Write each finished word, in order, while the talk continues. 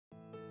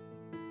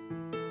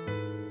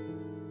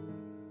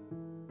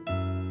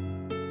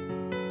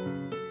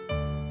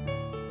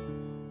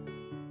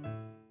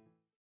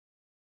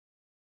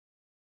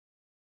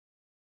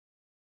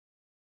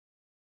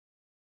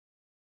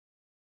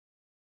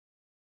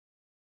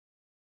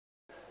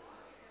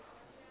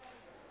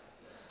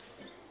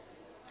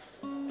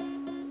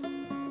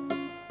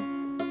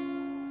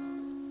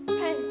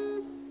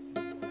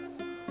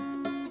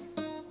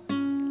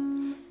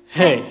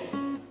Hey,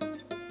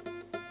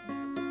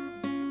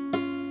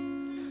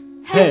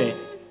 hey.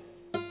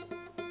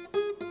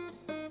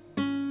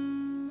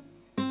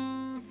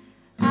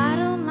 I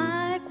don't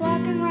like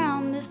walking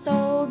around this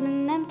old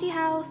and empty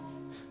house.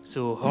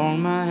 So hold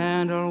my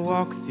hand, I'll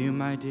walk with you,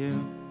 my dear.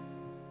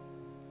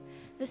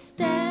 The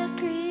stairs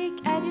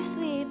creak as you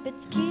sleep,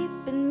 it's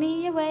keeping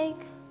me awake.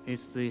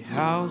 It's the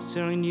house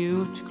telling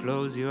you to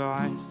close your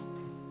eyes.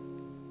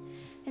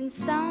 And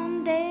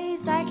some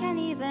days I can't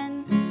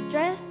even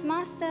dress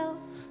myself.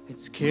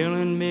 It's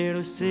killing me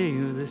to see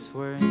you this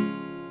way.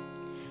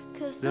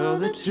 'Cause Though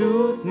the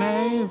truth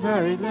may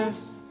vary,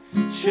 this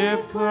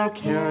ship will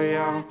carry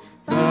our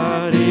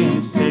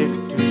bodies safe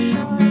to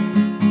shore.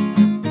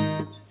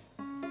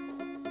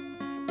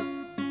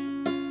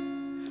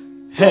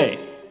 Hey,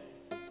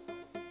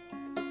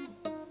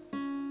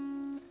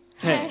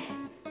 hey,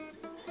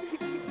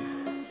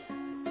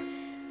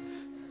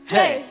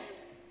 hey.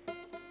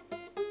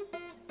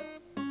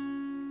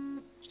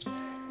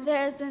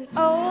 There's an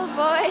old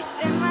voice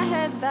in my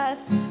head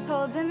that's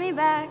holding me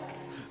back.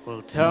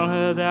 Well, tell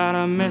her that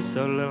I miss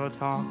her little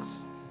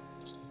talks.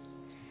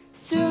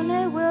 Soon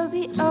it will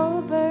be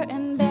over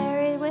and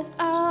buried with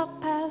our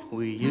past.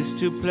 We used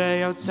to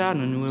play outside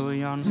when we were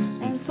young,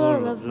 and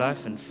full of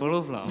life and full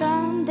of love.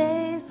 Some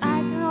days I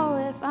don't know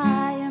if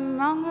I am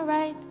wrong or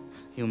right.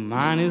 Your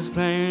mind is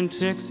playing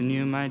tricks on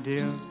you, my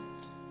dear.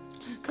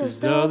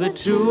 'Cause though the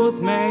truth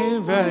may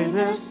vary,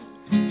 this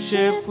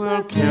ship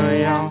will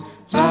carry our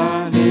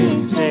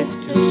bodies safe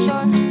to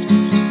shore.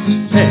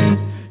 Hey,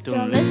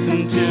 don't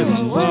listen to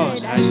a word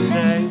I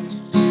say.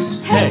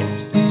 Hey,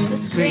 the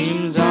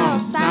screams all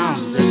sound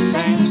the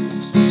same.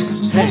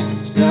 Hey,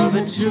 though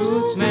the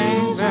truth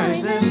may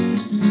vary, this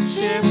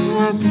ship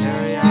will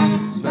carry our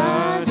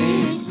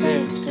bodies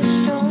safe to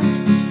shore.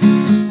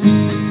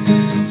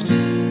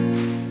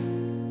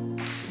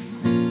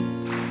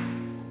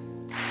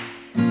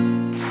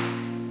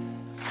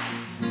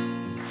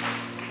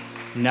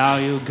 Now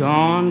you're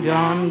gone,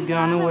 gone,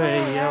 gone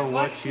away. I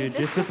watch you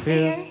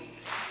disappear.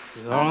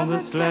 All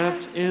that's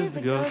left is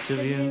the ghost of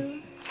you.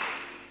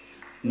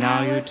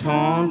 Now you're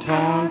torn,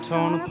 torn,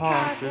 torn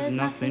apart. There's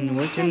nothing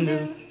we can do.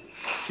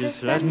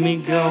 Just let me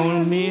go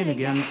and meet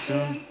again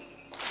soon.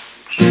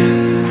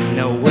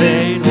 Now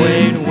wait,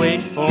 wait,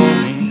 wait for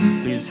me.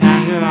 Please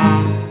hang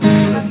around.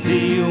 I'll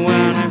see you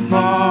when I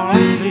fall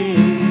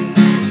asleep.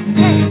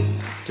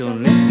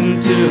 Don't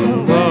listen to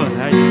a word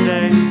I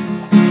say.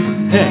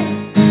 Hey,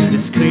 the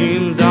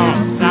screams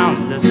all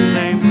sound the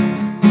same.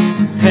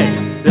 Hey,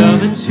 though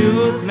the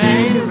truth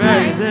may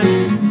vary, this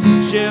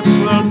ship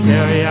will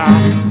carry our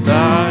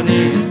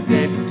bodies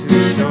safe to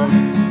shore.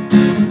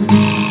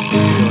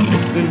 Don't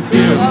listen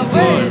to a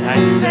word I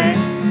say.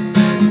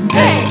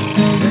 Hey,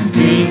 the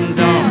screams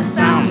all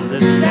sound the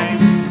same.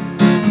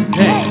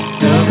 Hey,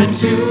 though the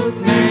truth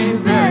may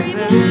vary,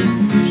 this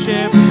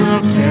ship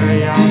will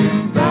carry our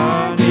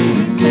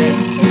bodies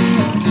safe to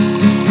shore.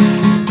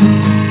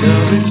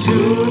 Though the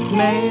truth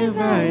may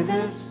vary,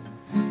 this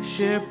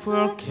ship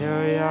will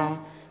carry our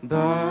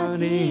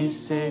bodies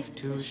safe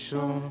to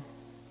shore.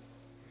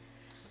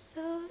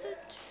 So the